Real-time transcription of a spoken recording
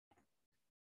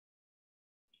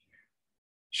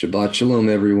Shabbat Shalom,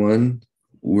 everyone.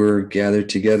 We're gathered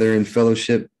together in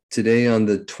fellowship today on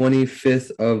the 25th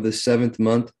of the 7th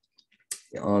month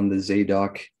on the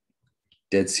Zadok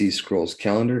Dead Sea Scrolls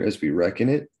calendar as we reckon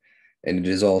it. And it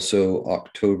is also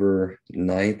October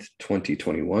 9th,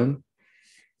 2021.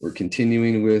 We're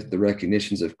continuing with the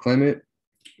recognitions of Clement,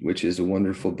 which is a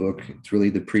wonderful book. It's really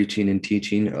the preaching and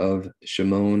teaching of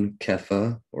Shimon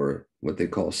Kepha, or what they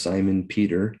call Simon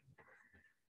Peter.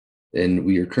 And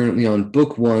we are currently on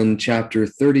Book 1, Chapter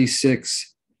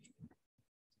 36.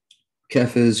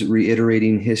 Kepha's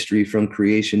reiterating history from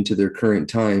creation to their current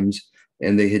times,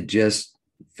 and they had just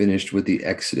finished with the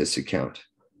Exodus account.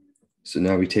 So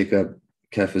now we take up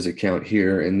Kepha's account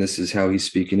here, and this is how he's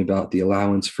speaking about the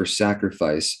allowance for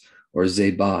sacrifice, or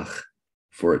zebach,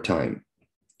 for a time.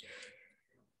 It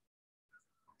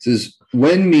says,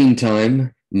 when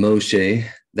meantime, Moshe,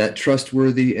 that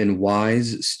trustworthy and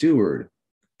wise steward,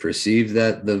 perceived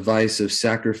that the vice of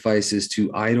sacrifices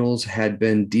to idols had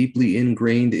been deeply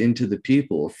ingrained into the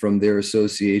people from their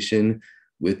association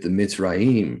with the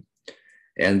Mitzrayim,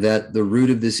 and that the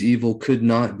root of this evil could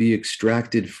not be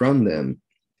extracted from them,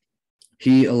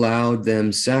 he allowed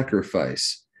them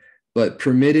sacrifice, but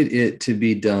permitted it to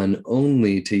be done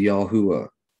only to Yahuwah,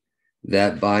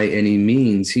 that by any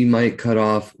means he might cut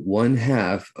off one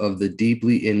half of the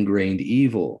deeply ingrained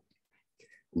evil,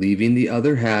 leaving the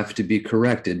other half to be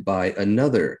corrected by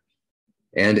another,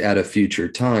 and at a future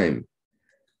time,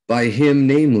 by him,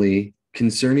 namely,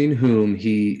 concerning whom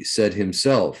he said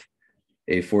himself,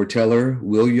 a foreteller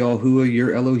will Yahuwah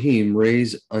your Elohim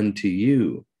raise unto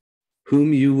you,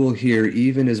 whom you will hear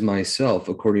even as myself,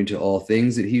 according to all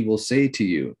things that he will say to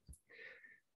you.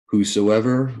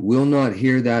 Whosoever will not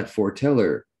hear that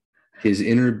foreteller, his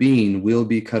inner being will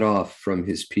be cut off from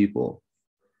his people.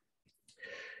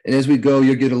 And as we go,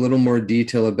 you'll get a little more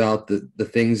detail about the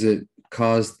things that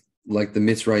caused, like the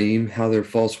Mitzrayim, how their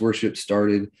false worship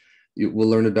started. We'll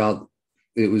learn about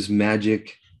it was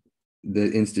magic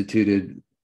that instituted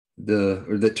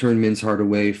that turned men's heart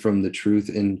away from the truth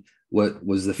and what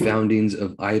was the foundings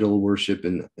of idol worship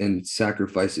and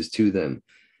sacrifices to them.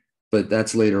 But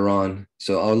that's later on.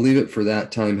 So I'll leave it for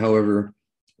that time. However,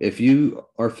 if you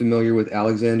are familiar with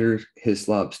Alexander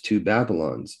Hislop's Two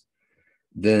Babylons,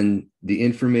 then the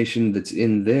information that's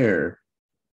in there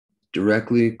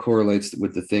directly correlates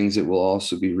with the things that we'll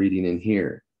also be reading in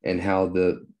here, and how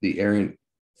the errant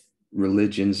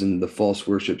religions and the false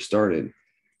worship started.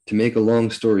 To make a long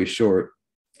story short,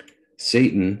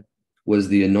 Satan was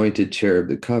the anointed cherub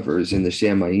that covers in the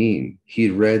Shamayim.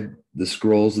 He'd read the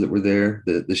scrolls that were there,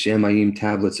 the Shamayim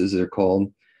tablets as they're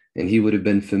called, and he would have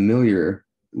been familiar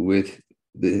with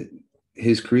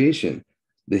his creation,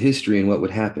 the history and what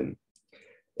would happen.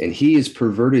 And he has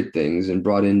perverted things and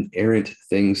brought in errant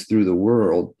things through the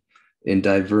world in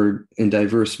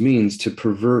diverse means to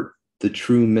pervert the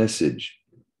true message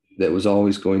that was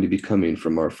always going to be coming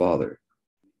from our Father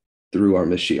through our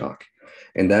Mashiach.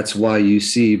 And that's why you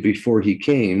see before he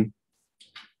came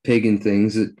pagan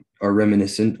things that are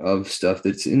reminiscent of stuff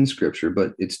that's in Scripture,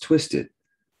 but it's twisted.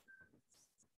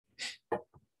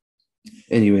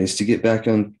 Anyways, to get back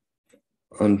on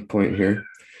point here.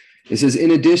 It says,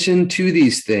 in addition to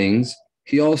these things,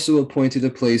 he also appointed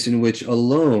a place in which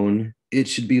alone it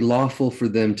should be lawful for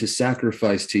them to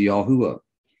sacrifice to Yahuwah.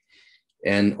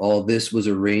 And all this was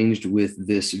arranged with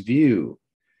this view,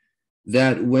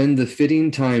 that when the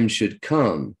fitting time should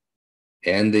come,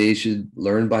 and they should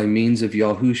learn by means of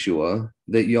Yahushua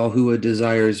that Yahuwah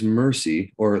desires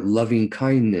mercy or loving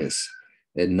kindness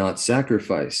and not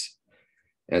sacrifice,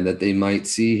 and that they might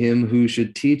see him who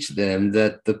should teach them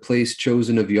that the place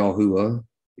chosen of Yahuwah,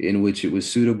 in which it was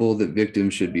suitable that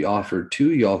victims should be offered to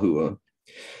Yahuwah,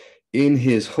 in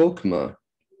his Hokmah,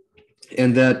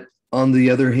 and that on the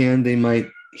other hand they might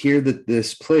hear that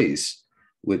this place,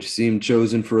 which seemed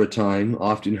chosen for a time,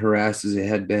 often harassed as it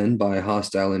had been by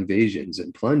hostile invasions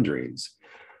and plunderings,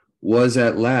 was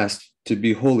at last to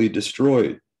be wholly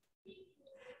destroyed.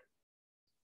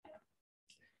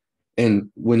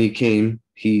 And when he came,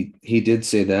 he did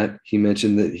say that. He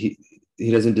mentioned that he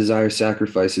doesn't desire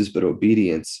sacrifices, but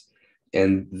obedience,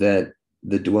 and that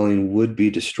the dwelling would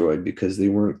be destroyed because they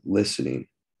weren't listening,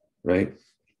 right?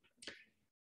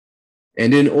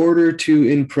 And in order to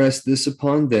impress this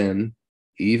upon them,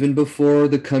 even before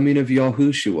the coming of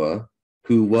Yahushua,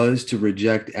 who was to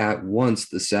reject at once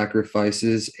the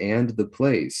sacrifices and the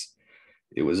place,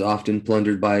 it was often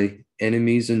plundered by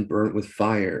enemies and burnt with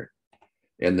fire,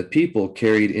 and the people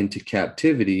carried into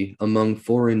captivity among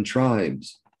foreign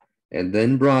tribes, and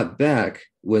then brought back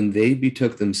when they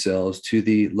betook themselves to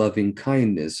the loving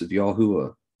kindness of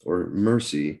Yahuwah, or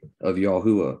mercy of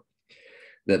Yahuwah,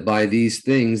 that by these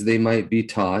things they might be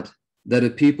taught that a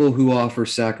people who offer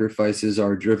sacrifices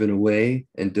are driven away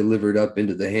and delivered up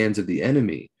into the hands of the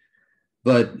enemy,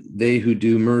 but they who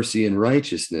do mercy and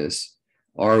righteousness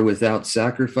are without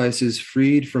sacrifices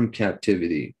freed from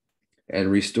captivity and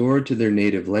restored to their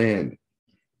native land.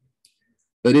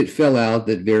 But it fell out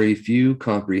that very few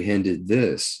comprehended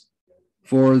this.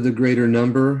 For the greater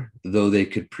number, though they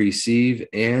could perceive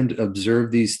and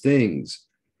observe these things,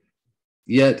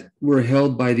 yet were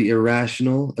held by the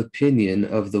irrational opinion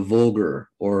of the vulgar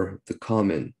or the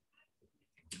common.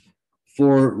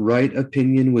 For right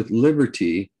opinion with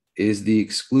liberty is the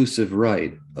exclusive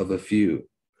right of a few.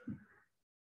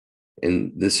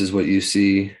 And this is what you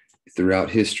see throughout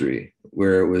history,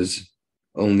 where it was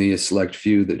only a select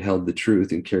few that held the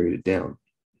truth and carried it down.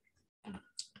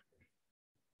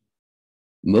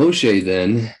 Moshe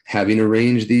then, having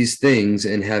arranged these things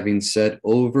and having set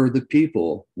over the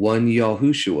people one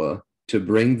Yahushua to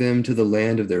bring them to the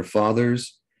land of their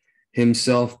fathers,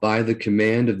 himself by the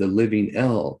command of the living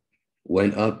El,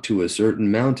 went up to a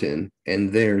certain mountain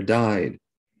and there died.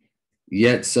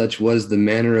 Yet such was the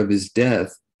manner of his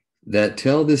death that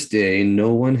till this day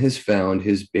no one has found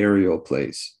his burial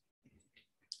place.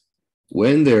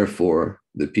 When therefore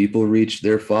the people reached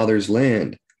their father's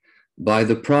land, by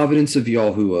the providence of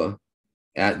Yahuwah,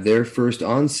 at their first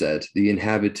onset, the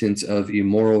inhabitants of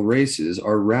immoral races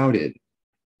are routed,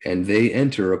 and they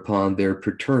enter upon their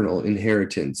paternal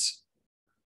inheritance.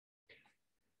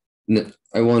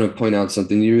 I want to point out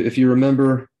something. If you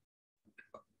remember,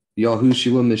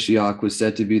 Yahushua Mashiach was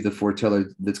said to be the foreteller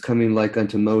that's coming like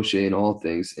unto Moshe in all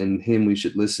things, and him we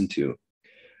should listen to.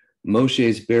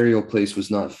 Moshe's burial place was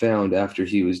not found after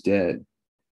he was dead.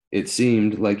 It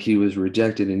seemed like he was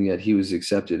rejected, and yet he was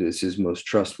accepted as his most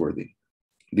trustworthy.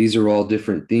 These are all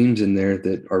different themes in there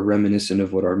that are reminiscent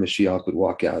of what our Mashiach would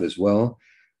walk out as well.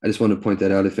 I just want to point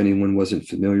that out if anyone wasn't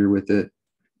familiar with it.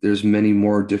 There's many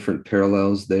more different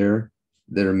parallels there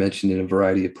that are mentioned in a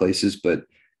variety of places, but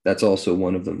that's also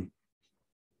one of them.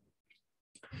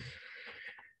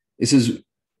 This is,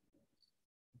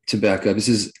 to back up, this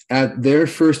is, at their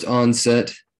first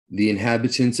onset, the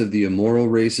inhabitants of the immoral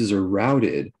races are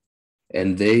routed,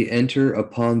 and they enter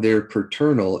upon their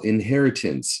paternal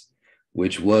inheritance,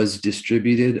 which was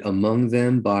distributed among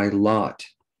them by lot.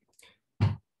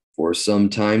 For some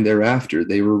time thereafter,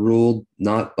 they were ruled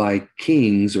not by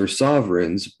kings or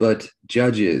sovereigns, but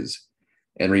judges,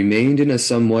 and remained in a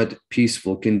somewhat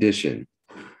peaceful condition.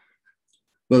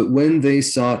 But when they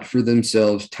sought for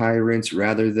themselves tyrants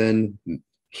rather than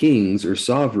kings or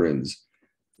sovereigns,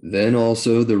 then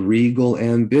also the regal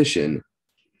ambition,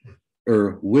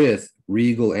 or with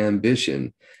regal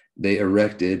ambition, they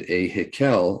erected a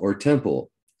hekel or temple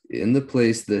in the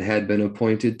place that had been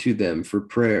appointed to them for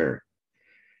prayer.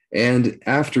 And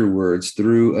afterwards,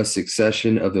 through a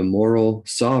succession of immoral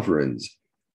sovereigns,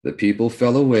 the people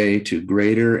fell away to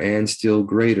greater and still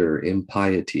greater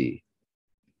impiety.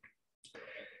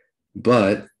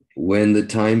 But when the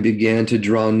time began to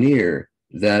draw near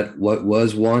that what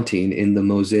was wanting in the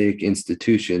Mosaic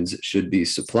institutions should be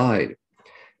supplied,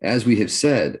 as we have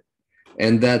said,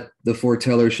 and that the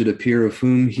foreteller should appear of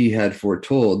whom he had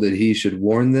foretold that he should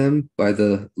warn them by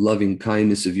the loving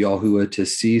kindness of Yahuwah to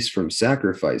cease from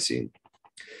sacrificing,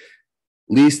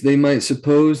 lest they might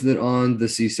suppose that on the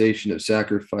cessation of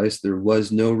sacrifice there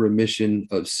was no remission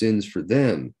of sins for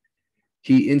them,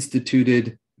 he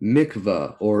instituted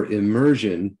mikvah, or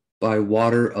immersion by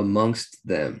water amongst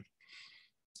them,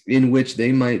 in which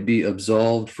they might be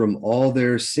absolved from all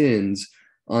their sins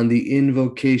on the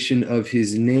invocation of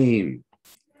his name,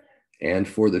 and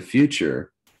for the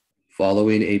future,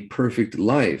 following a perfect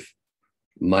life,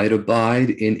 might abide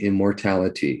in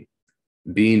immortality,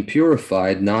 being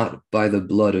purified not by the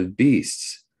blood of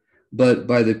beasts, but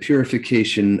by the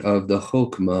purification of the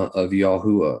Chokmah of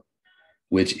Yahuwah,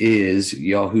 which is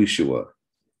Yahushua.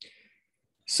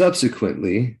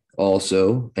 Subsequently,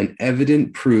 also, an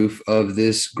evident proof of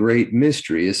this great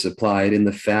mystery is supplied in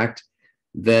the fact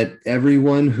that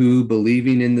everyone who,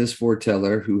 believing in this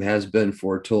foreteller who has been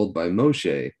foretold by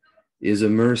Moshe, is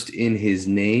immersed in his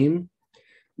name,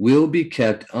 will be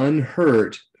kept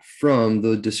unhurt from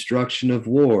the destruction of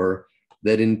war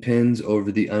that impends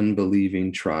over the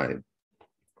unbelieving tribe.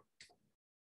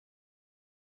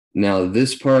 Now,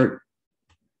 this part,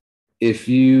 if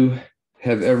you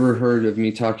have ever heard of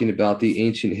me talking about the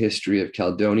ancient history of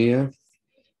Caldonia,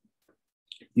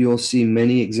 you'll see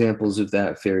many examples of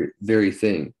that very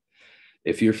thing.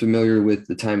 If you're familiar with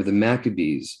the time of the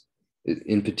Maccabees,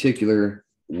 in particular,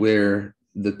 where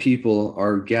the people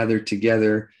are gathered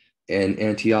together and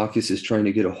Antiochus is trying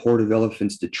to get a horde of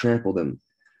elephants to trample them,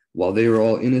 While they were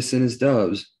all innocent as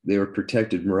doves, they were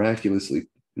protected miraculously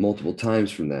multiple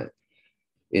times from that.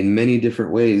 In many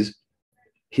different ways,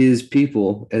 his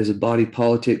people, as a body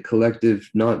politic collective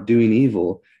not doing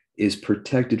evil, is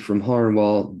protected from harm,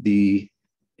 while the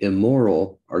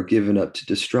immoral are given up to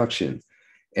destruction.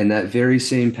 And that very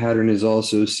same pattern is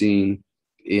also seen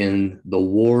in the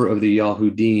War of the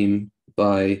Yahudim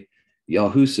by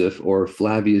Yahusuf, or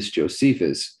Flavius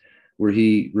Josephus, where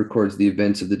he records the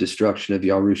events of the destruction of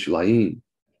Yerushalayim,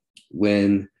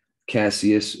 when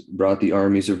Cassius brought the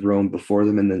armies of Rome before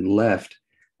them and then left.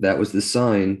 That was the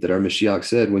sign that our Mashiach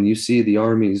said, when you see the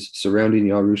armies surrounding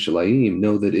Yerushalayim,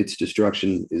 know that its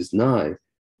destruction is nigh,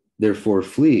 therefore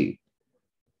flee.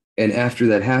 And after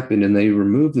that happened and they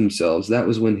removed themselves, that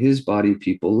was when his body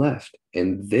people left,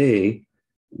 and they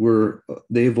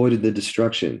avoided the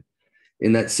destruction.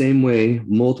 In that same way,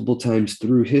 multiple times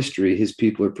through history, his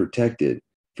people are protected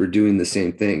for doing the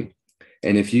same thing.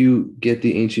 And if you get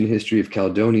the ancient history of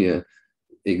Caledonia,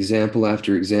 example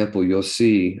after example, you'll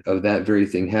see of that very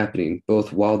thing happening,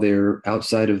 both while they're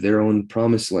outside of their own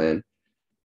promised land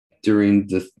during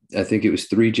I think it was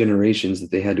 3 generations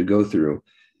that they had to go through.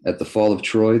 At the fall of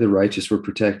Troy, the righteous were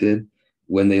protected.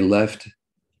 When they left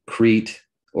Crete,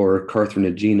 or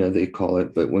Carthagena, they call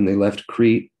it, but when they left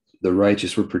Crete, the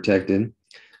righteous were protected.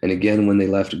 And again, when they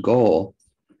left Gaul,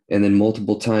 and then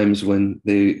multiple times when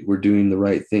they were doing the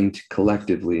right thing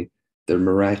collectively, they're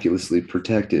miraculously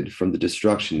protected from the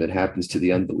destruction that happens to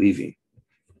the unbelieving.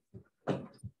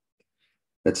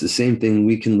 That's the same thing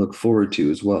we can look forward to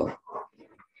as well.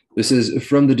 This is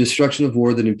from the destruction of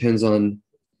war that impends on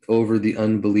over the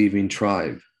unbelieving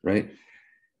tribe, right?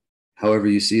 However,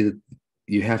 you see that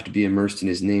you have to be immersed in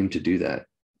his name to do that.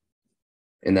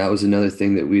 And that was another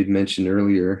thing that we had mentioned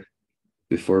earlier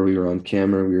before we were on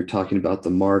camera. We were talking about the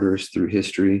martyrs through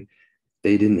history.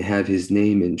 They didn't have his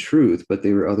name in truth, but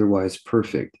they were otherwise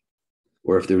perfect,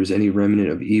 or if there was any remnant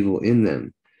of evil in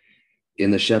them.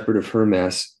 In the Shepherd of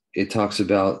Hermas, it talks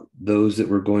about those that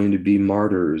were going to be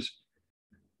martyrs.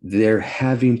 They're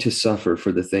having to suffer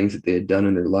for the things that they had done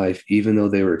in their life, even though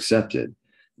they were accepted.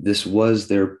 This was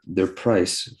their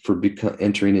price for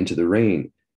entering into the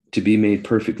reign. To be made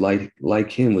perfect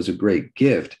like him was a great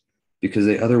gift, because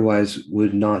they otherwise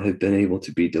would not have been able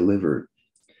to be delivered.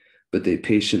 But they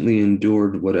patiently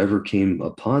endured whatever came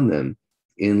upon them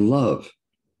in love,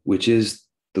 which is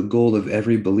the goal of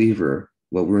every believer,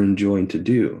 what we're enjoined to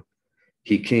do.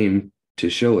 He came to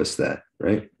show us that,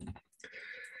 right?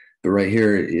 But right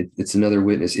here, it's another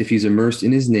witness. If he's immersed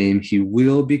in his name, he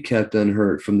will be kept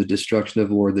unhurt from the destruction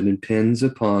of war that impends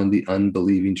upon the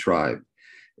unbelieving tribe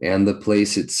and the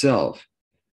place itself.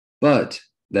 But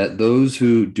that those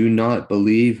who do not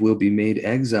believe will be made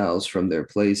exiles from their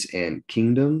place and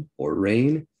kingdom or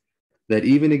reign, that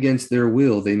even against their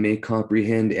will they may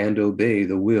comprehend and obey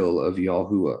the will of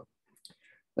Yahuwah.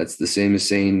 That's the same as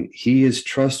saying he is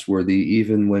trustworthy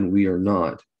even when we are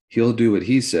not. He'll do what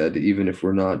he said, even if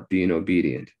we're not being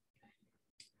obedient.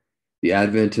 The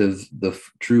advent of the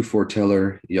true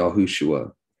foreteller,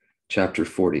 Yahushua, chapter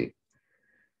 40.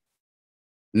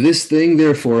 This thing,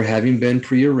 therefore, having been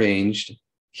prearranged,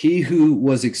 he who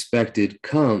was expected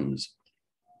comes,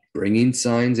 bringing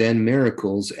signs and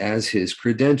miracles as his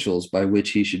credentials by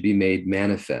which he should be made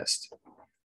manifest.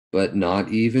 But not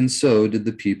even so did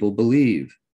the people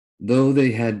believe, though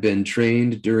they had been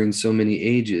trained during so many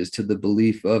ages to the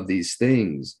belief of these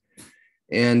things.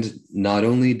 And not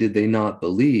only did they not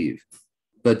believe,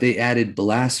 but they added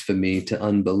blasphemy to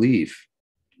unbelief,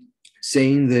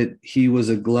 saying that he was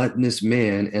a gluttonous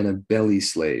man and a belly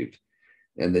slave,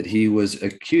 and that he was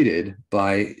accoutted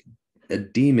by a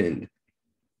demon,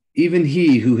 even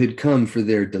he who had come for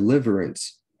their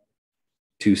deliverance.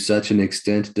 To such an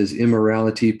extent does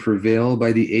immorality prevail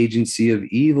by the agency of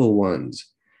evil ones,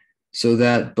 so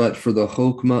that but for the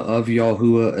Chokmah of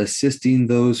Yahuwah assisting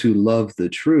those who love the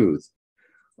truth,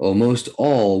 almost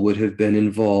all would have been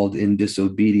involved in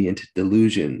disobedient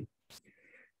delusion.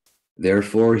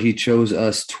 Therefore he chose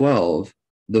us 12,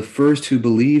 the first who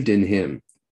believed in him,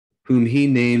 whom he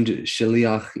named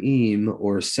Shaliachim,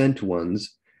 or sent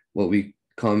ones, what we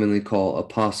commonly call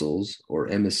apostles or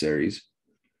emissaries,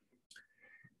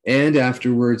 and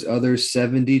afterwards other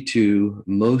 72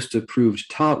 most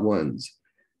approved taught ones,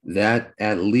 that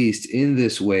at least in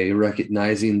this way,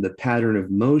 recognizing the pattern of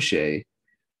Moshe,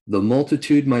 the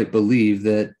multitude might believe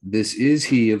that this is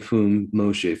he of whom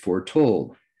Moshe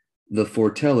foretold, the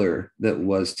foreteller that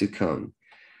was to come.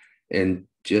 And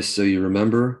just so you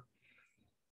remember,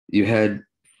 you had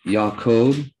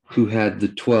Yaakov, who had the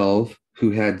 12,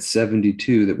 who had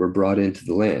 72 that were brought into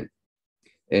the land.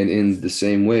 And in the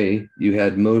same way, you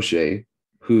had Moshe,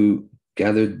 who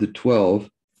gathered the 12,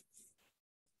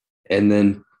 and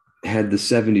then had the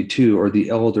 72, or the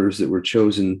elders that were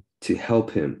chosen to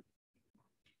help him.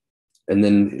 And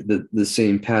then the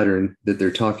same pattern that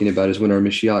they're talking about is when our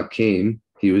Mashiach came,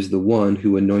 he was the one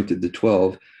who anointed the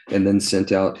 12 and then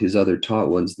sent out his other taught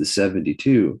ones, the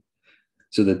 72,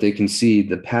 so that they can see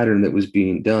the pattern that was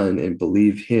being done and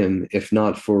believe him, if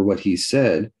not for what he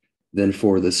said, then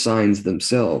for the signs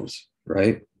themselves,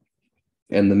 right?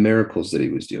 And the miracles that he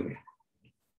was doing.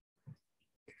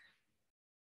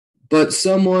 But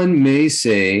someone may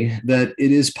say that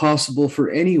it is possible for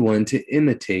anyone to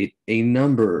imitate a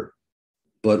number.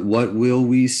 But what will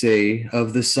we say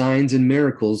of the signs and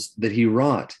miracles that he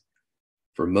wrought?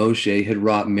 For Moshe had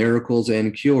wrought miracles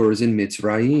and cures in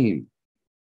Mitzrayim.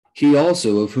 He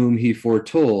also, of whom he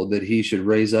foretold that he should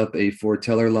raise up a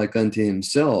foreteller like unto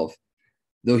himself,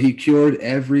 though he cured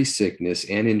every sickness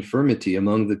and infirmity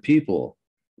among the people,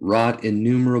 wrought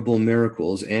innumerable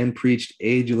miracles, and preached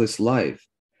ageless life,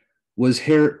 was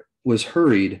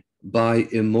hurried by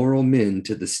immoral men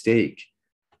to the stake,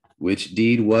 which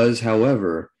deed was,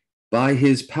 however, by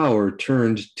his power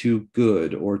turned to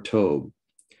good, or tov.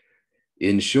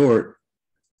 In short,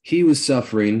 he was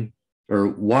suffering, or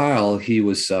while he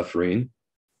was suffering,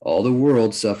 all the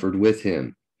world suffered with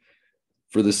him.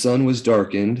 For the sun was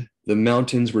darkened, the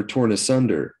mountains were torn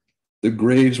asunder, the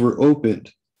graves were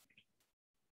opened,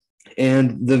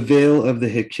 and the veil of the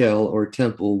Hekel, or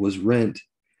temple, was rent,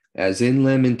 as in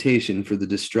lamentation for the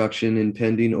destruction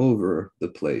impending over the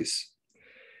place.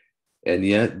 And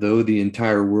yet, though the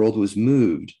entire world was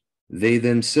moved, they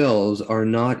themselves are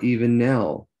not even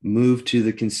now moved to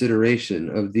the consideration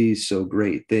of these so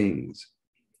great things.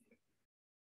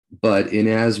 But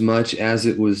inasmuch as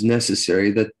it was necessary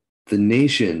that the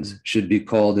nations should be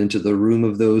called into the room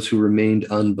of those who remained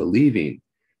unbelieving,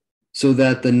 so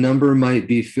that the number might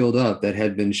be filled up that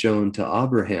had been shown to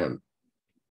Abraham,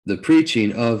 the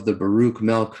preaching of the Baruch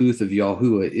Malkuth of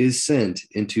Yahuwah is sent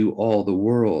into all the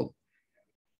world.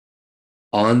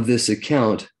 On this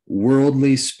account,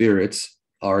 worldly spirits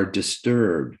are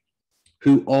disturbed,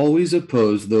 who always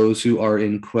oppose those who are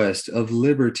in quest of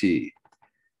liberty,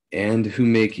 and who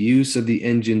make use of the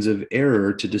engines of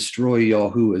error to destroy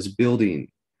Yahuwah's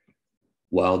building,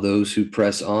 while those who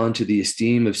press on to the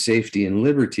esteem of safety and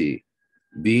liberty,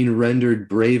 being rendered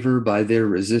braver by their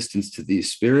resistance to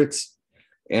these spirits,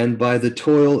 and by the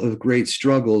toil of great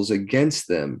struggles against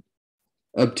them,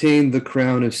 obtain the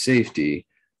crown of safety,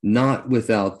 not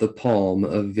without the palm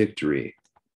of victory.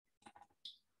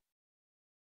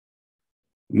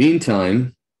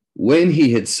 Meantime, when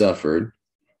he had suffered,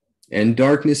 and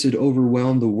darkness had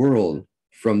overwhelmed the world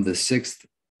from the 6th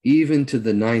even to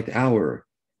the 9th hour,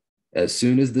 as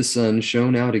soon as the sun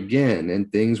shone out again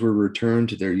and things were returned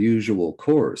to their usual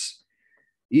course,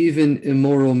 even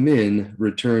immoral men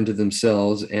returned to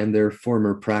themselves and their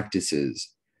former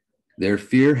practices, their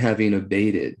fear having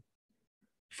abated.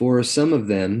 For some of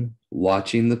them,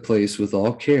 watching the place with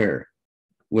all care,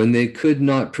 when they could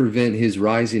not prevent his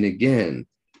rising again,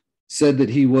 said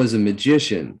that he was a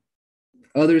magician.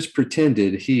 Others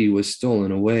pretended he was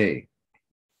stolen away.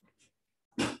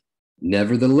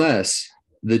 Nevertheless,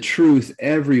 the truth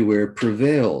everywhere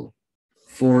prevailed,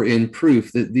 for in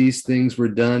proof that these things were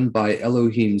done by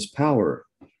Elohim's power,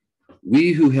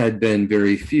 we who had been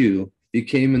very few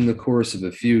became in the course of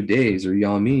a few days, or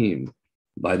yamim,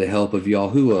 by the help of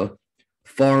Yahuwah,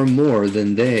 far more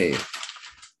than they,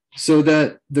 so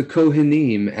that the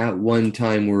Kohanim at one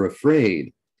time were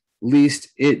afraid, lest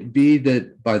it be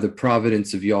that by the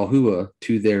providence of Yahuwah,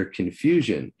 to their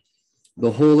confusion,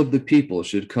 the whole of the people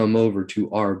should come over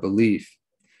to our belief.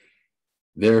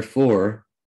 Therefore,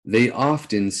 they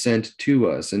often sent to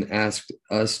us and asked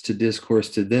us to discourse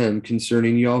to them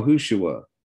concerning Yahushua,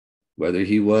 whether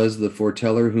he was the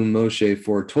foreteller whom Moshe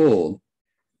foretold,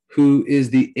 who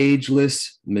is the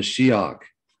ageless Mashiach.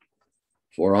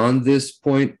 For on this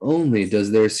point only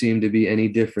does there seem to be any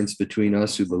difference between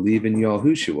us who believe in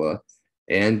Yahushua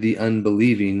and the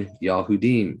unbelieving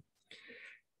Yahudim.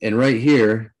 And right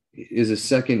here is a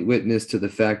second witness to the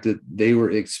fact that they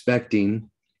were expecting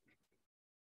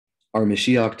our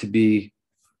Mashiach to be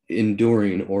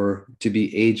enduring or to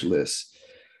be ageless.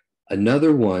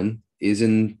 Another one is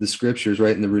in the scriptures,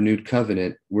 right in the renewed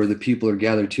covenant, where the people are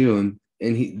gathered to him,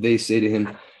 and they say to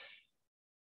him,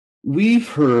 we've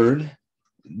heard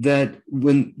that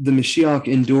when the Mashiach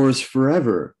endures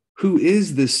forever, who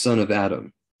is this son of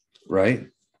Adam, right?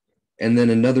 And then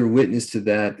another witness to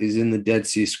that is in the Dead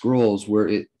Sea Scrolls,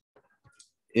 where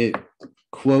it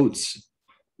quotes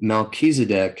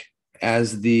Melchizedek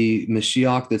as the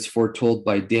Mashiach that's foretold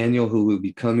by Daniel, who will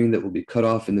be coming, that will be cut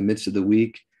off in the midst of the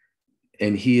week.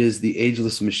 and he is the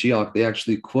ageless Mashiach. They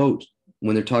actually quote,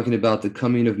 when they're talking about the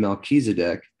coming of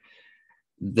Melchizedek,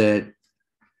 that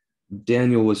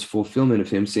Daniel was fulfillment of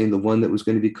him, saying the one that was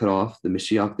going to be cut off, the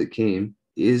Mashiach that came,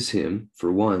 is him,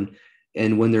 for one.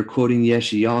 And when they're quoting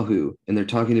Yeshayahu, and they're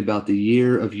talking about the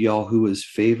year of Yahuwah's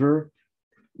favor,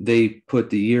 they put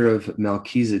the year of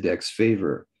Melchizedek's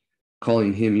favor,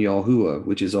 calling him Yahuwah,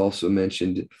 which is also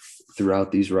mentioned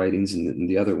throughout these writings and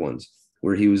the other ones,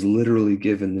 where he was literally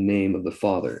given the name of the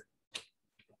Father.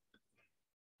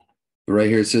 Right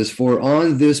here it says, for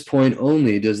on this point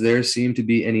only does there seem to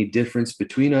be any difference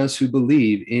between us who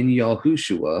believe in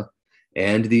Yahushua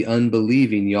and the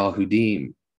unbelieving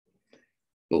Yahudim.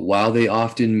 But while they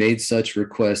often made such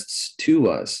requests to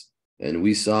us, and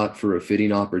we sought for a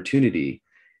fitting opportunity,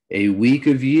 a week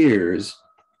of years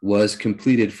was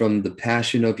completed from the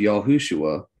passion of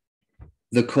Yahushua.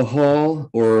 The kahal,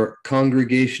 or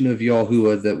congregation of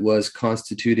Yahuwah, that was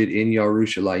constituted in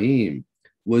Yerushalayim,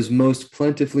 was most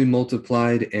plentifully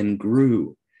multiplied and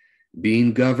grew,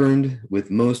 being governed with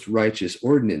most righteous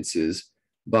ordinances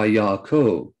by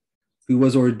Yaakov, who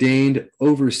was ordained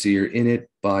overseer in it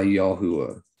by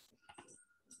Yahuwah.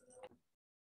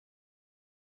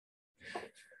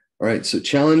 All right, so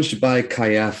challenged by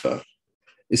Caiaphas.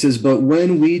 It says, but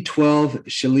when we 12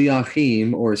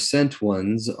 shaliachim, or sent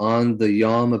ones, on the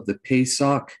yom of the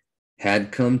Pesach,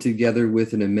 had come together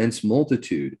with an immense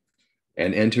multitude,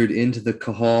 and entered into the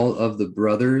kahal of the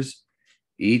brothers,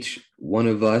 each one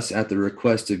of us, at the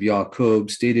request of Yaakov,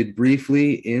 stated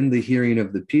briefly in the hearing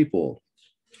of the people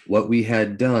what we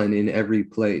had done in every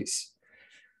place.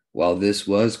 While this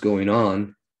was going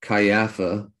on,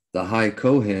 Caiaphas, the high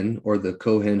Kohen, or the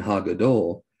Kohen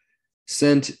Hagadol,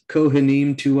 sent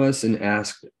Kohanim to us and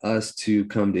asked us to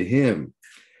come to him,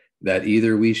 that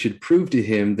either we should prove to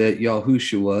him that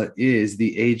Yahushua is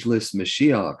the ageless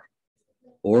Mashiach,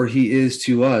 or he is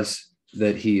to us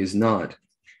that he is not,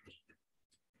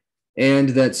 and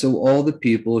that so all the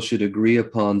people should agree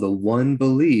upon the one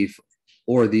belief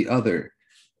or the other.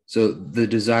 So the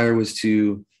desire was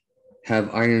to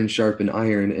have iron sharpen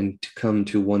iron and to come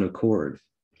to one accord.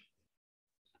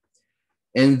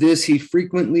 And this he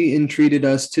frequently entreated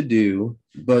us to do,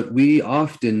 but we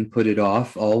often put it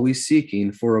off, always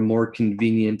seeking for a more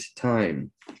convenient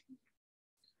time.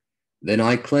 Then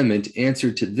I, Clement,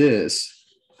 answered to this,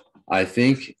 I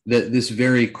think that this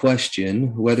very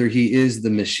question, whether he is the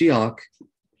Mashiach,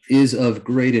 is of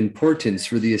great importance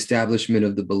for the establishment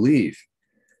of the belief.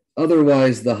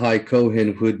 Otherwise, the high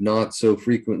Kohen would not so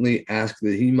frequently ask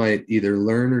that he might either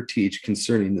learn or teach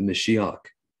concerning the Mashiach.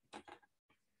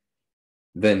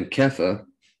 Then Kepha,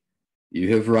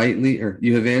 you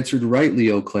have answered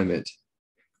rightly, O Clement.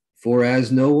 For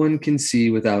as no one can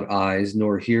see without eyes,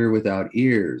 nor hear without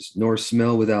ears, nor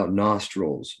smell without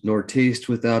nostrils, nor taste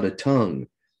without a tongue,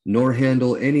 nor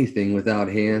handle anything without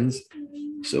hands,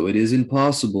 so it is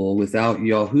impossible without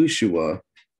Yahushua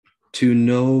to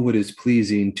know what is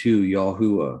pleasing to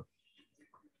Yahuwah.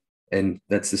 And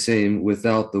that's the same,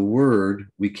 without the word,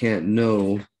 we can't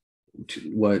know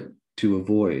what to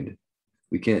avoid.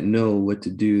 We can't know what to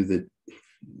do that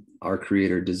our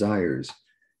Creator desires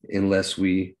unless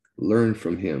we learn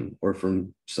from him or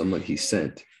from someone he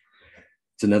sent.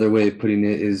 It's another way of putting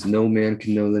it is no man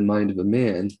can know the mind of a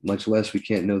man, much less we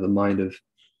can't know the mind of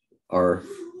our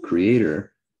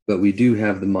Creator, but we do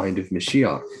have the mind of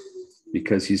Mashiach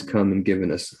because he's come and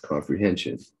given us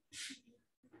comprehension.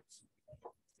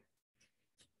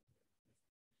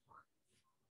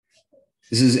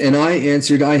 This is, and I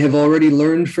answered, I have already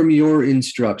learned from your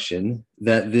instruction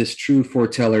that this true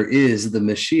foreteller is the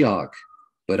Mashiach,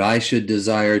 but I should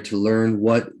desire to learn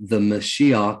what the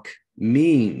Mashiach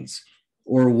means,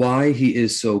 or why he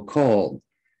is so called,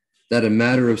 that a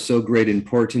matter of so great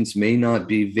importance may not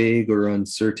be vague or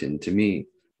uncertain to me.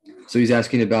 So he's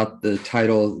asking about the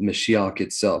title Mashiach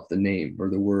itself, the name or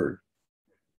the word.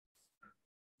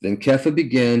 Then Kepha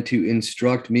began to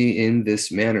instruct me in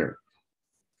this manner.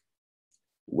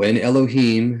 When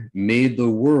Elohim made the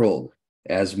world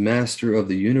as master of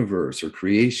the universe or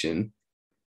creation,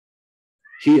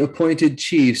 he appointed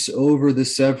chiefs over the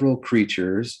several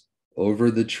creatures,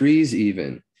 over the trees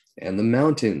even, and the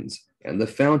mountains, and the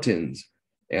fountains,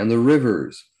 and the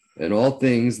rivers, and all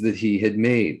things that he had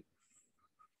made,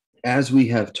 as we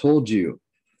have told you,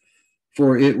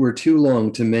 for it were too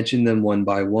long to mention them one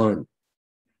by one.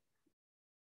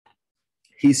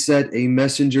 He set a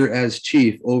messenger as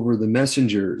chief over the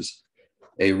messengers,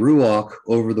 a ruach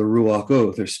over the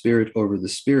ruachot, or spirit over the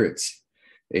spirits,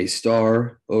 a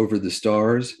star over the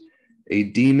stars, a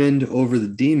demon over the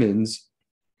demons,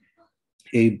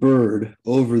 a bird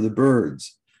over the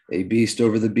birds, a beast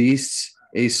over the beasts,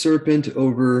 a serpent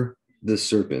over the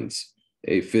serpents,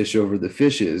 a fish over the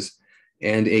fishes,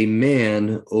 and a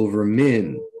man over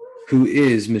men, who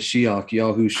is Mashiach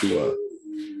Yahushua.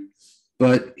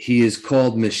 But he is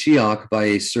called Mashiach by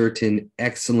a certain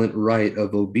excellent right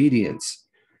of obedience.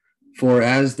 For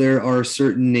as there are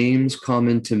certain names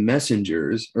common to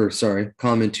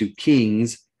common to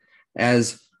kings,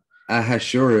 as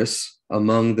Ahasuerus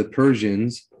among the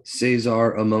Persians,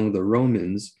 Caesar among the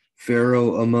Romans,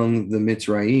 Pharaoh among the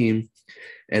Mitzrayim,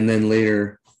 and then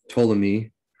later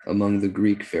Ptolemy among the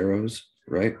Greek pharaohs,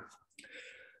 right?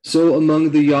 So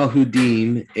among the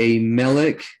Yahudim, a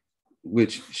Melech,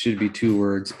 which should be two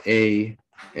words, a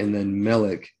and then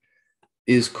Melech,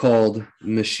 is called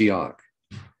Mashiach.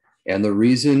 And the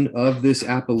reason of this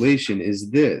appellation is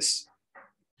this: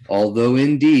 although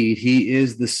indeed he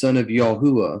is the son of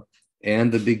Yahuwah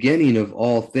and the beginning of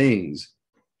all things,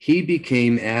 he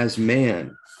became as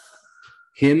man.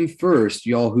 Him first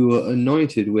Yahuwah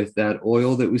anointed with that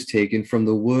oil that was taken from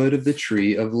the wood of the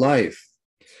tree of life.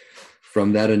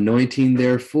 From that anointing,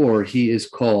 therefore, he is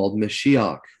called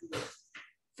Mashiach.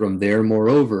 From there,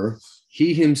 moreover,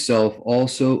 he himself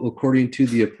also, according to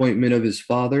the appointment of his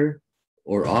father,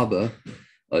 or Abba,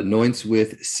 anoints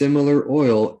with similar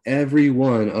oil every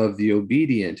one of the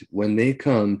obedient when they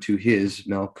come to his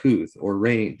Malkuth, or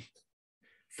reign,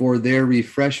 for their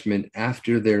refreshment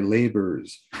after their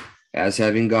labors, as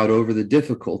having got over the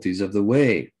difficulties of the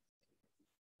way,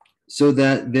 so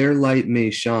that their light may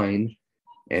shine,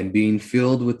 and being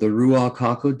filled with the Ruach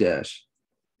HaKodesh,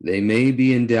 they may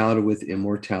be endowed with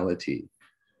immortality.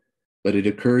 But it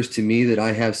occurs to me that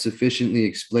I have sufficiently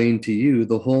explained to you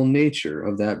the whole nature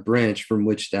of that branch from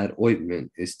which that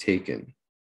ointment is taken.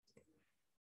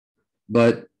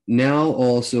 But now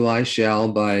also I shall,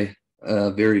 by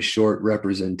a very short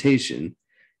representation,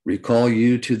 recall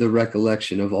you to the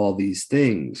recollection of all these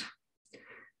things.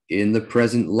 In the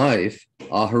present life,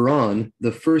 Aharon,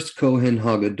 the first Kohen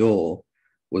Hagadol,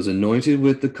 was anointed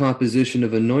with the composition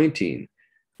of anointing,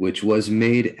 which was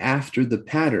made after the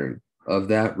pattern of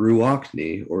that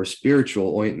ruachni, or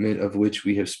spiritual ointment, of which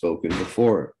we have spoken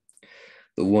before,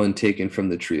 the one taken from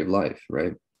the tree of life,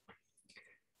 right?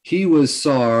 He was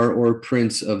Sar, or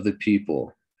prince of the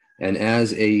people, and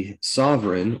as a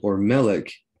sovereign, or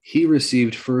Melech, he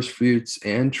received first fruits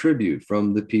and tribute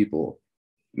from the people,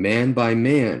 man by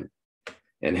man,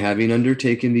 and having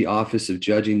undertaken the office of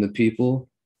judging the people,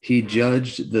 he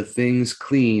judged the things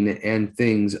clean and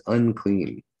things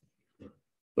unclean.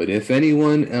 But if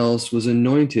anyone else was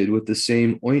anointed with the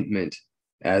same ointment,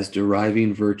 as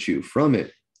deriving virtue from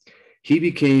it, he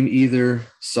became either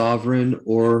sovereign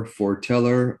or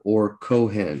foreteller or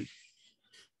Kohen.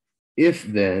 If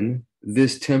then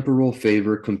this temporal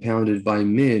favor compounded by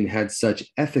men had such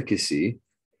efficacy,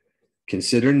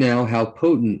 consider now how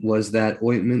potent was that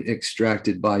ointment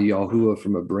extracted by Yahuwah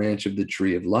from a branch of the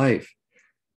tree of life,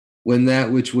 when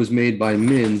that which was made by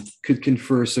men could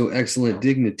confer so excellent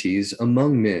dignities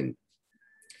among men.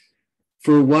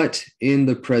 For what in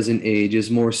the present age is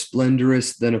more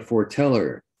splendorous than a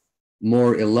foreteller,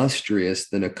 more illustrious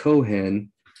than a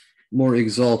Kohen, more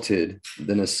exalted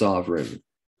than a sovereign?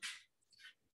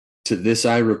 To this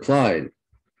I replied,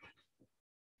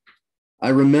 I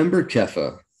remember,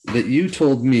 Kepha, that you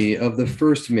told me of the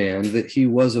first man that he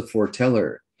was a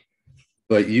foreteller,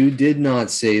 but you did not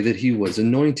say that he was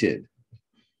anointed.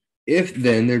 If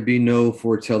then there be no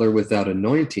foreteller without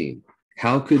anointing,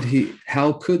 how could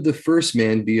the first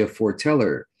man be a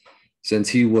foreteller, since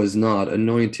he was not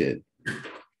anointed?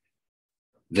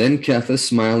 Then Kepha,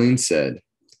 smiling, said,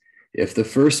 if the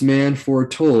first man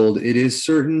foretold, it is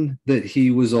certain that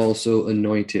he was also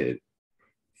anointed.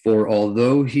 For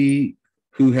although he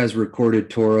who has recorded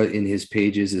Torah in his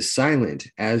pages is silent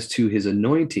as to his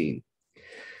anointing,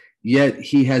 yet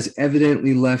he has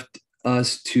evidently left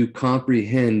us to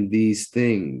comprehend these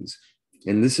things.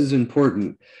 And this is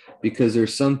important because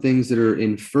there's some things that are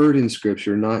inferred in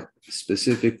Scripture, not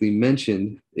specifically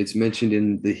mentioned. It's mentioned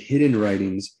in the hidden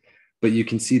writings, but you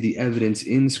can see the evidence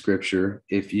in Scripture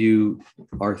if you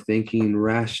are thinking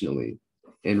rationally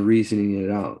and reasoning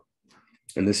it out.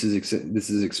 And this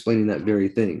is explaining that very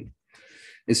thing.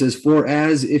 It says, for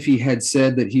as if he had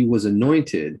said that he was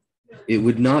anointed, it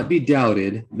would not be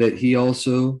doubted that he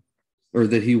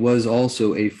was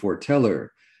also a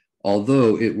foreteller,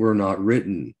 although it were not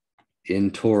written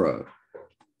in Torah.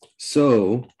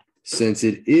 So, since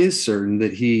it is certain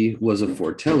that he was a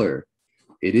foreteller,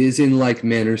 it is in like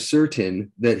manner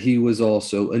certain that he was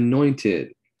also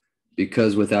anointed,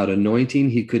 because without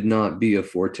anointing he could not be a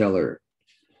foreteller.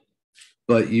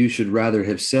 But you should rather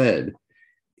have said,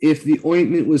 if the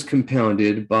ointment was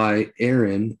compounded by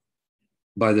Aaron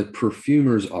by the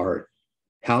perfumer's art,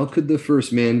 how could the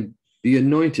first man be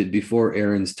anointed before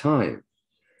Aaron's time,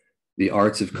 the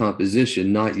arts of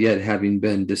composition not yet having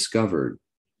been discovered?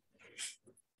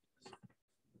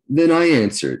 Then I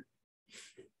answered,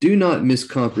 do not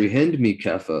miscomprehend me,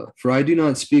 Kepha, for I do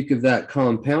not speak of that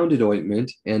compounded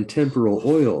ointment and temporal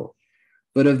oil,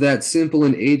 but of that simple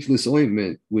and ageless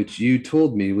ointment which you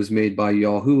told me was made by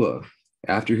Yahuwah,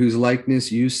 after whose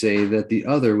likeness you say that the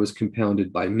other was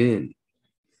compounded by men.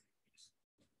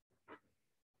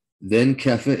 Then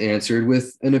Kepha answered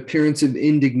with an appearance of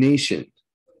indignation,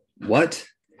 what?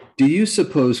 Do you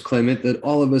suppose, Clement, that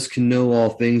all of us can know all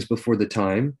things before the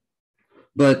time?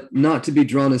 But not to be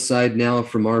drawn aside now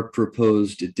from our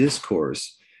proposed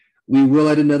discourse, we will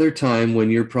at another time,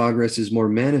 when your progress is more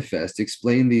manifest,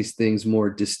 explain these things more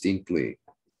distinctly.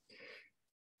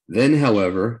 Then,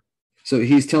 however, so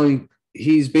he's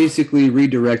basically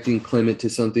redirecting Clement to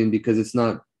something because it's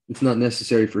not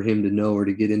necessary for him to know or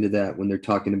to get into that when they're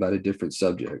talking about a different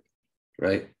subject,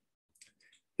 right?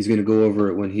 He's going to go over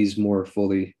it when he's more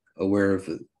fully aware of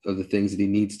the things that he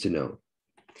needs to know.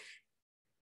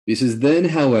 He says, then,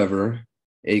 however,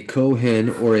 a Kohen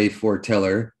or a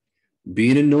foreteller,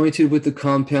 being anointed with the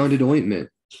compounded ointment,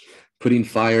 putting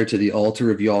fire to the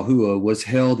altar of Yahuwah, was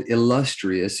held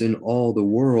illustrious in all the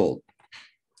world.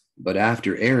 But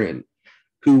after Aaron,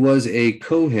 who was a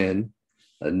Kohen,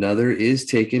 another is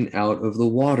taken out of the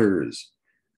waters.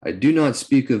 I do not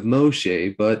speak of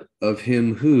Moshe, but of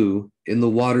him who, in the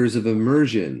waters of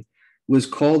immersion, was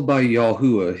called by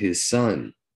Yahuwah his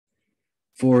son.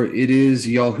 For it is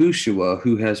Yahushua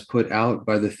who has put out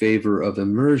by the favor of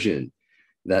immersion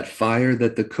that fire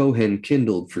that the Kohen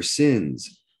kindled for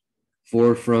sins.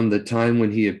 For from the time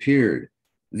when he appeared,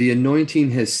 the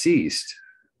anointing has ceased,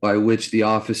 by which the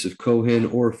office of Kohen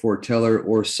or foreteller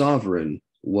or sovereign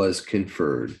was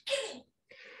conferred.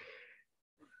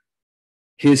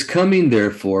 His coming,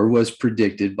 therefore, was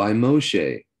predicted by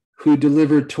Moshe, who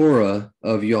delivered Torah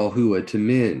of Yahuwah to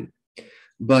men,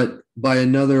 but by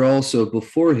another also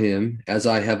before him, as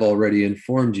I have already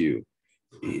informed you.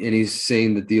 And he's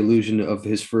saying that the illusion of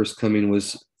his first coming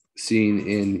was seen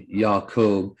in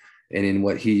Yaakov and in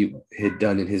what he had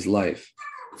done in his life.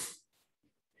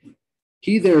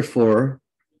 He therefore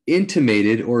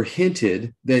intimated or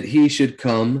hinted that he should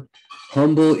come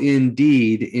humble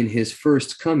indeed in his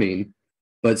first coming,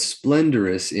 but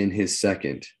splendorous in his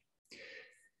second.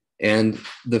 And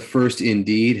the first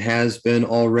indeed has been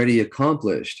already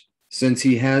accomplished, since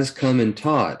he has come and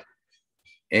taught,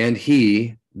 and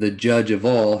he, the judge of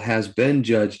all, has been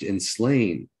judged and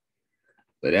slain.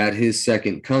 But at his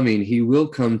second coming, he will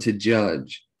come to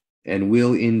judge, and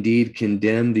will indeed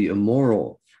condemn the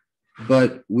immoral,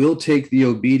 but will take the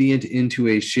obedient into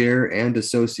a share and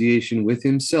association with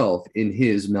himself in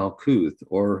his Malkuth,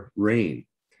 or reign.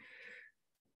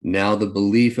 Now the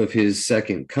belief of his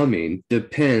second coming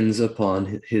depends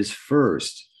upon his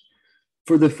first.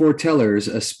 For the foretellers,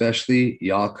 especially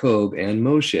Jacob and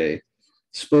Moshe,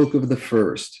 spoke of the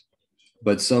first,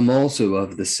 but some also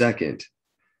of the second.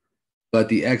 But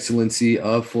the excellency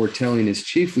of foretelling is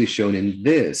chiefly shown in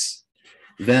this,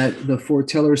 that the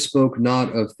foreteller spoke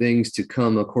not of things to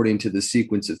come according to the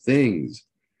sequence of things.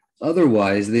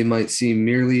 Otherwise, they might seem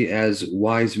merely as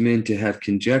wise men to have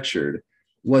conjectured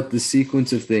what the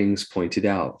sequence of things pointed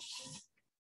out.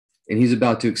 And he's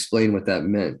about to explain what that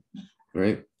meant,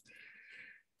 right?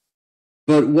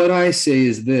 But what I say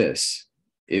is this: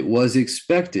 it was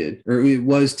expected, or it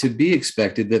was to be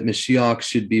expected, that Mashiach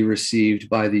should be received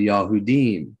by the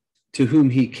Yahudim, to whom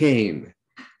he came,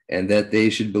 and that they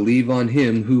should believe on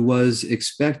him who was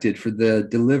expected for the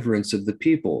deliverance of the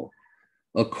people,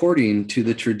 according to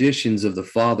the traditions of the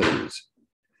fathers,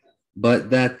 but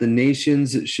that the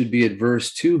nations should be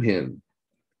adverse to him,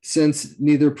 since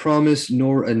neither promise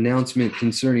nor announcement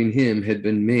concerning him had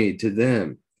been made to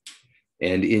them.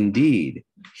 And indeed,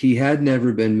 he had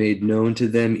never been made known to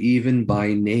them even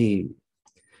by name.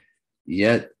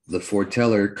 Yet the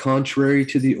foreteller, contrary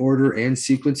to the order and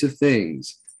sequence of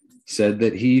things, said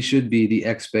that he should be the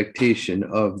expectation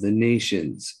of the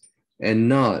nations, and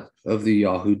not of the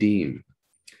Yahudim.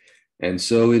 And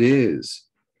so it is.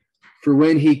 For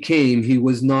when he came, he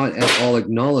was not at all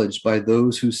acknowledged by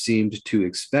those who seemed to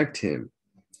expect him,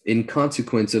 in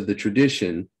consequence of the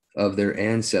tradition of their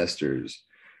ancestors.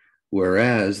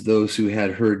 Whereas those who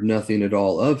had heard nothing at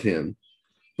all of him,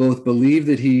 both believe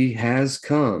that he has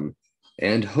come,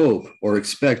 and hope or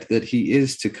expect that he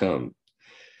is to come.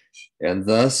 And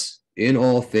thus, in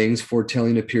all things,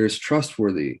 foretelling appears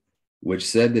trustworthy, which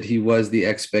said that he was the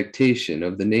expectation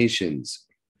of the nations.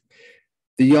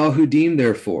 The Yahudim,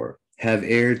 therefore, have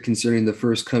erred concerning the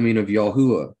first coming of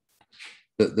Yahuwah,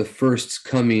 the first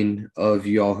coming of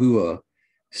Yahuwah,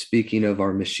 speaking of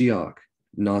our Mashiach,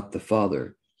 not the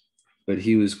Father, but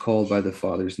he was called by the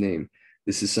Father's name.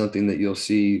 This is something that you'll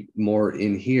see more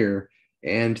in here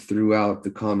and throughout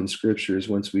the common scriptures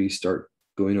once we start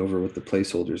going over what the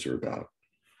placeholders are about.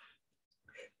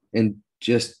 And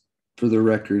just for the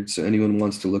record, so anyone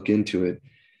wants to look into it,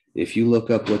 if you look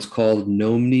up what's called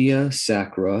Nomnia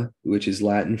Sacra, which is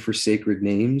Latin for sacred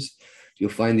names, you'll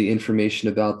find the information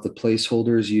about the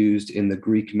placeholders used in the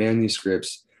Greek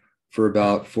manuscripts for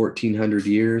about 1400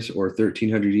 years or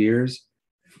 1300 years,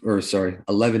 or sorry,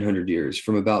 1100 years,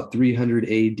 from about 300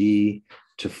 AD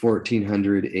to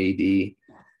 1400 AD,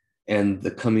 and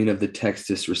the coming of the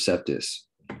Textus Receptus.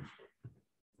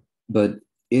 But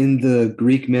in the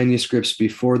Greek manuscripts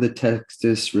before the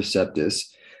Textus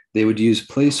Receptus, they would use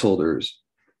placeholders,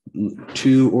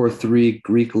 2 or 3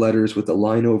 Greek letters with a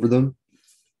line over them,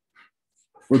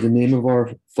 for the name of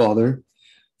our Father,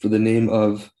 for the name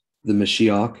of the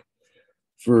Mashiach,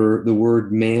 for the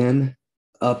word man,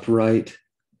 upright,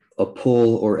 a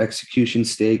pull or execution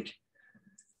stake,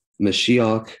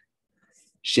 Mashiach,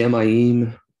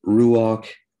 Shamayim, Ruach,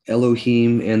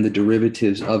 Elohim, and the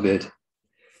derivatives of it.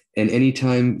 And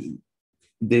anytime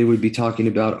they would be talking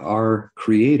about our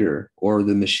Creator or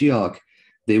the Mashiach,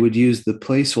 they would use the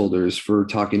placeholders for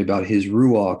talking about his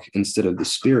Ruach instead of the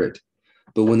Spirit.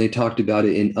 But when they talked about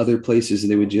it in other places,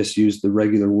 they would just use the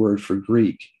regular word for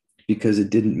Greek because it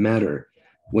didn't matter.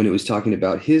 When it was talking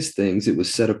about his things, it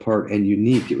was set apart and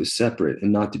unique. It was separate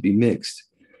and not to be mixed.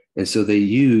 And so they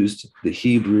used the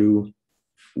Hebrew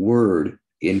word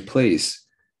in place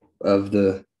of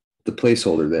the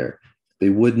placeholder there. They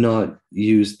would not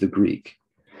use the Greek.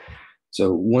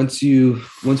 So once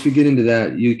we get into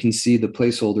that, you can see the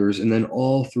placeholders, and then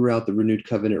all throughout the renewed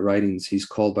covenant writings, he's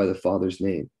called by the Father's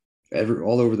name,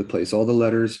 all over the place, all the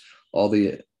letters, all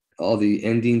the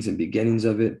endings and beginnings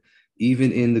of it,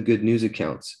 even in the good news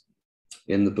accounts.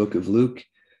 In the book of Luke,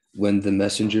 when the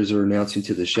messengers are announcing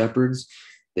to the shepherds,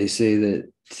 they say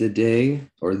that today,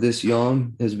 or this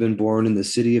Yom, has been born in the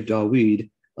city of David,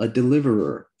 a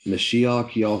deliverer,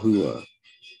 Mashiach Yahuwah.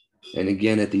 And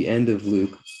again, at the end of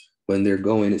Luke, when they're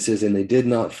going, it says, and they did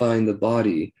not find the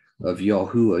body of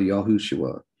Yahuwah,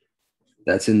 Yahushua.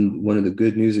 That's in one of the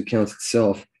good news accounts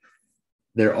itself.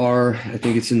 There are, I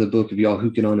think it's in the book of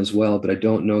Yahuchanan as well, but I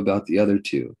don't know about the other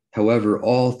two. However,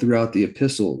 all throughout the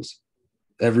epistles,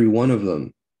 every one of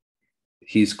them,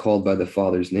 he's called by the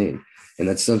Father's name. And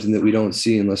that's something that we don't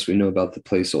see unless we know about the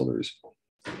placeholders.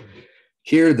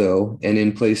 Here, though, and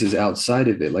in places outside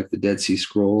of it, like the Dead Sea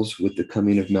Scrolls with the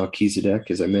coming of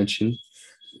Melchizedek, as I mentioned,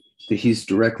 that he's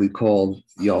directly called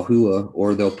Yahuwah,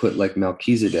 or they'll put like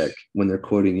Melchizedek when they're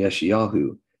quoting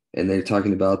Yeshayahu, and they're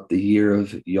talking about the year of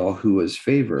Yahuwah's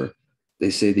favor. They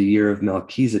say the year of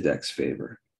Melchizedek's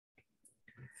favor.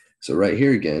 So right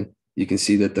here again, you can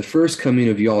see that the first coming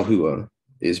of Yahuwah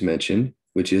is mentioned,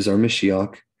 which is our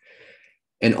Mashiach.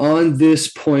 And on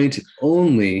this point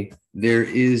only, there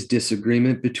is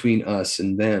disagreement between us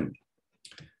and them.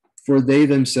 For they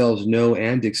themselves know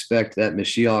and expect that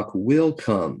Mashiach will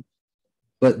come,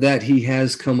 but that he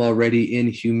has come already in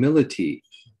humility.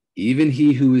 Even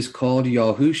he who is called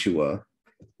Yahushua,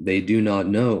 they do not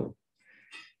know.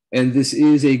 And this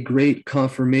is a great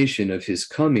confirmation of his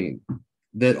coming,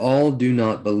 that all do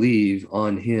not believe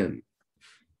on him.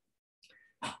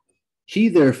 He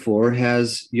therefore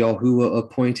has Yahuwah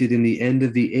appointed in the end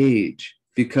of the age,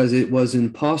 because it was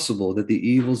impossible that the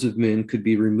evils of men could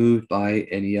be removed by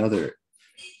any other,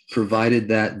 provided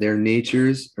that the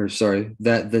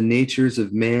natures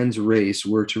of man's race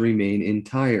were to remain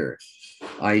entire,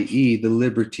 i.e., the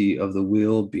liberty of the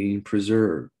will being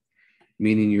preserved,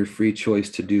 meaning your free choice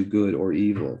to do good or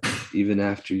evil, even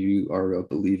after you are a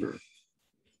believer.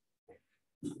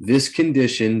 This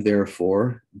condition,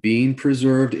 therefore, being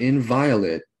preserved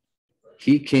inviolate,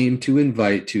 he came to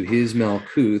invite to his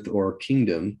Malkuth, or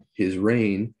kingdom, his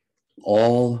reign,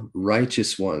 all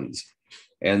righteous ones,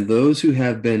 and those who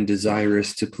have been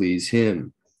desirous to please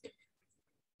him.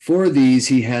 For these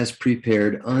he has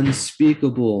prepared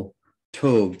unspeakable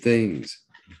Tov things,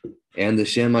 and the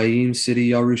Shamayim city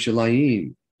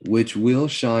Yerushalayim, which will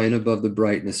shine above the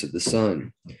brightness of the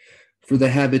sun, for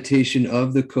the habitation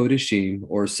of the Kodeshim,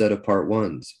 or set apart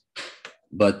ones.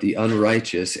 But the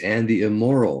unrighteous and the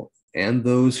immoral, and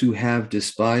those who have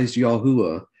despised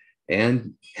Yahuwah,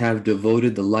 and have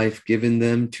devoted the life given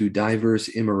them to diverse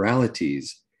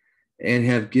immoralities, and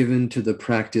have given to the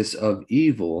practice of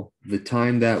evil the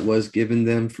time that was given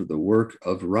them for the work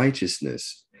of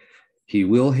righteousness, he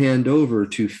will hand over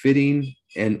to fitting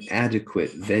and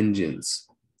adequate vengeance.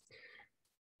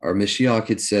 Our Mashiach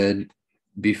had said,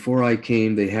 Before I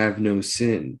came, they have no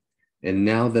sin. And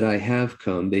now that I have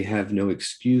come, they have no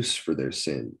excuse for their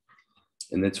sin.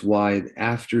 And that's why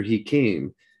after he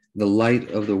came, the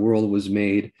light of the world was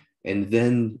made, and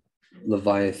then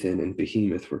Leviathan and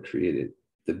Behemoth were created,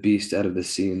 the beast out of the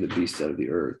sea and the beast out of the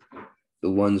earth, the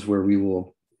ones where we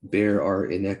will bear our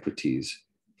iniquities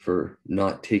for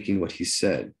not taking what he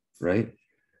said, right?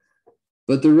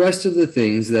 But the rest of the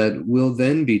things that will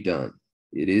then be done,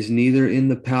 it is neither in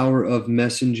the power of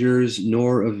messengers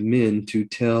nor of men to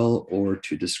tell or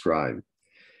to describe.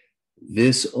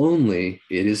 This only,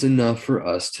 it is enough for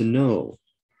us to know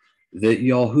that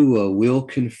Yahuwah will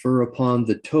confer upon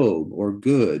the Tob, or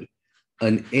good,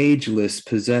 an ageless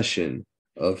possession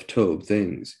of Tob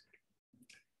things.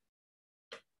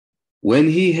 When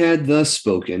he had thus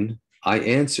spoken, I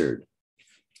answered,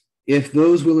 if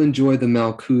those will enjoy the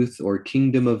Malkuth, or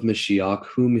kingdom of Mashiach,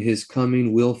 whom his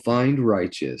coming will find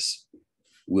righteous,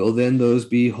 will then those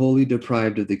be wholly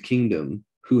deprived of the kingdom,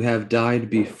 who have died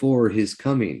before his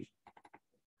coming?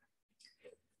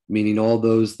 Meaning all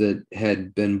those that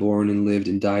had been born and lived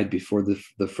and died before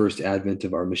the first advent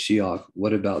of our Mashiach,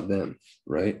 what about them,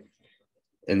 right?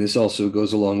 And this also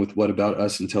goes along with what about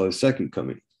us until his second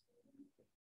coming.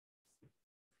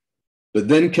 But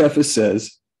then Kepha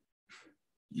says,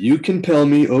 you compel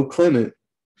me, O Clement,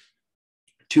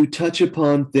 to touch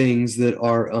upon things that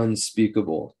are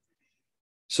unspeakable,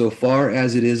 so far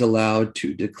as it is allowed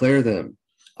to declare them.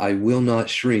 I will not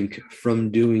shrink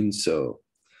from doing so.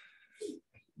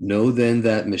 Know then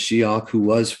that Mashiach, who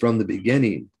was from the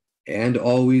beginning and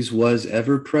always was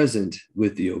ever present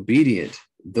with the obedient,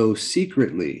 though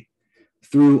secretly,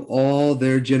 through all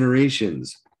their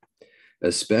generations,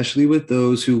 especially with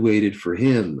those who waited for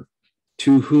him,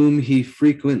 to whom he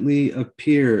frequently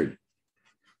appeared,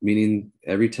 meaning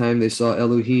every time they saw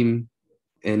Elohim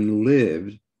and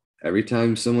lived, every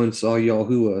time someone saw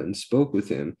Yahuwah and spoke with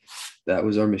him, that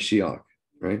was our Mashiach,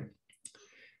 right?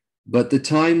 But the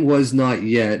time was not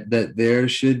yet that there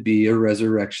should be a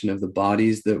resurrection of the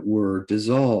bodies that were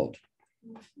dissolved.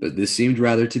 But this seemed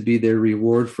rather to be their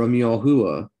reward from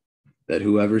Yahuwah, that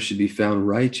whoever should be found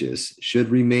righteous should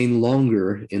remain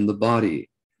longer in the body,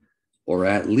 or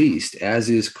at least, as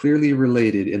is clearly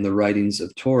related in the writings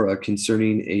of Torah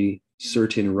concerning a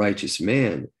certain righteous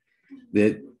man,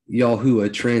 that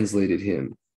Yahuwah translated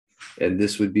him. And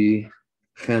this would be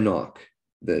Hanok,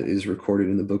 that is recorded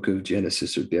in the book of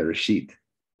Genesis or Bereshit.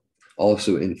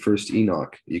 Also in First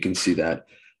Enoch, you can see that,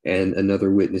 and another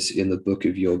witness in the book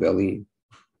of Yobelim.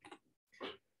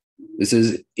 It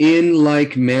says, in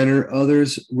like manner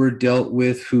others were dealt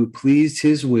with who pleased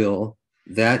his will,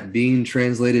 that being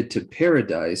translated to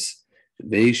paradise,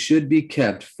 they should be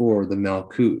kept for the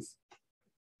Malkuth.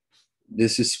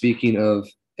 This is speaking of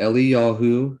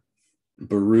Eliyahu,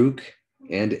 Baruch,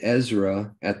 and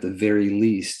Ezra at the very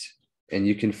least. And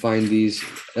you can find these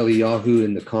Eliyahu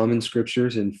in the common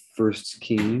scriptures in 1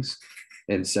 Kings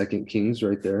and 2 Kings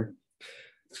right there.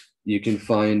 You can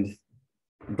find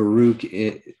Baruch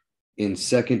in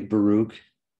 2 Baruch,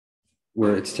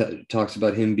 where it talks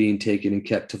about him being taken and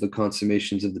kept till the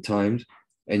consummations of the times.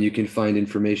 And you can find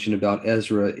information about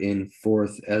Ezra in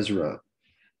 4th Ezra.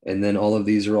 And then all of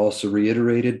these are also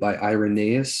reiterated by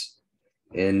Irenaeus,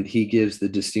 and he gives the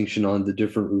distinction on the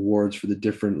different rewards for the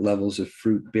different levels of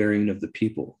fruit bearing of the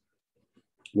people,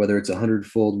 whether it's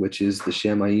 100-fold, which is the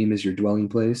Shamayim is your dwelling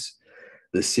place,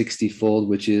 the 60-fold,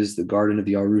 which is the Garden of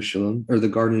Yerushalayim, or the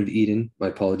Garden of Eden, my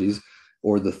apologies,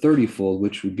 or the 30-fold,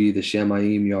 which would be the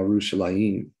Shamayim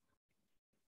Yerushalayim.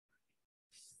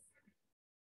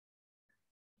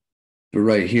 But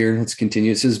right here, let's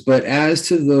continue. It says, but as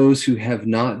to those who have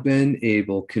not been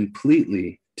able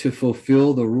completely to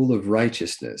fulfill the rule of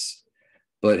righteousness,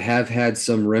 but have had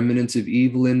some remnants of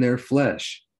evil in their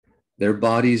flesh, their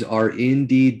bodies are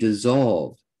indeed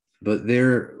dissolved, but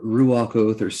their ruach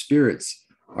oath, or spirits,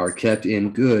 are kept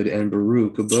in good and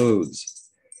Baruch abodes,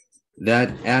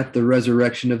 that at the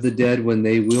resurrection of the dead, when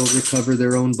they will recover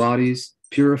their own bodies,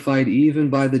 purified even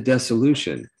by the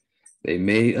dissolution, they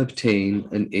may obtain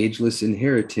an ageless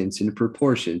inheritance in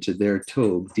proportion to their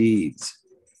Tob deeds.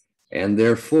 And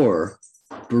therefore,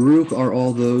 Baruch are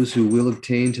all those who will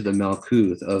obtain to the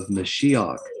Malkuth of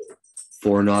Mashiach,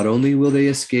 for not only will they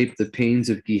escape the pains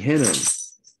of Gehenna,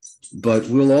 but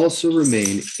will also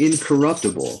remain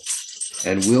incorruptible,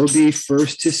 and will be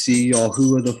first to see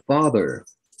Yahuwah the Father,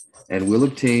 and will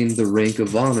obtain the rank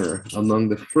of honor among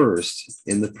the first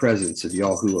in the presence of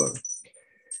Yahuwah.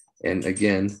 And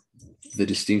again, the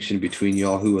distinction between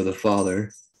Yahuwah the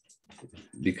Father,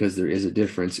 because there is a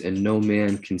difference, and no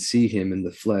man can see him in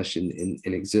the flesh and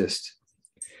exist.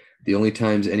 The only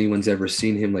times anyone's ever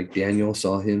seen him like Daniel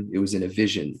saw him, it was in a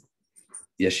vision.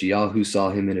 Yeshayahu saw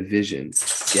him in a vision.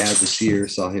 Gad the seer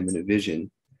saw him in a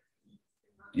vision.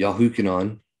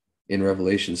 Yahuchanan in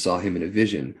Revelation saw him in a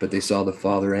vision, but they saw the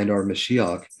Father and our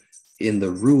Mashiach in the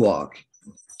Ruach.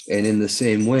 And in the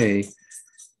same way,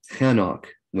 Hanok,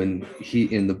 when he,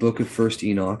 in the book of First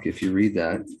Enoch, if you read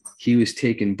that, he was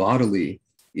taken bodily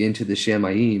into the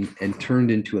Shamayim and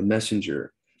turned into a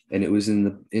messenger. And it was in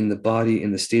the body,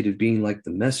 in the state of being like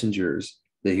the messengers,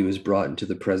 that he was brought into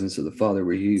the presence of the Father,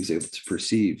 where he was able to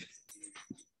perceive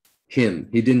him.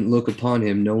 He didn't look upon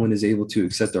him. No one is able to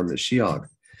accept our Mashiach,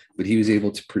 but he was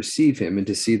able to perceive him and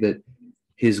to see that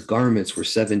his garments were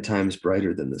 7 times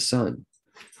brighter than the sun,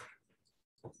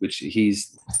 which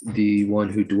he's the one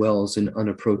who dwells in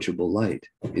unapproachable light.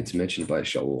 It's mentioned by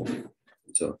Shaul.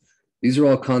 So these are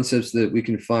all concepts that we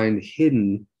can find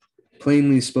hidden,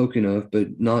 plainly spoken of,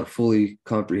 but not fully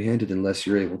comprehended unless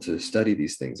you're able to study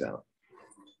these things out.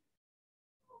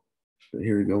 But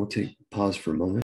here we go. We'll pause for a moment.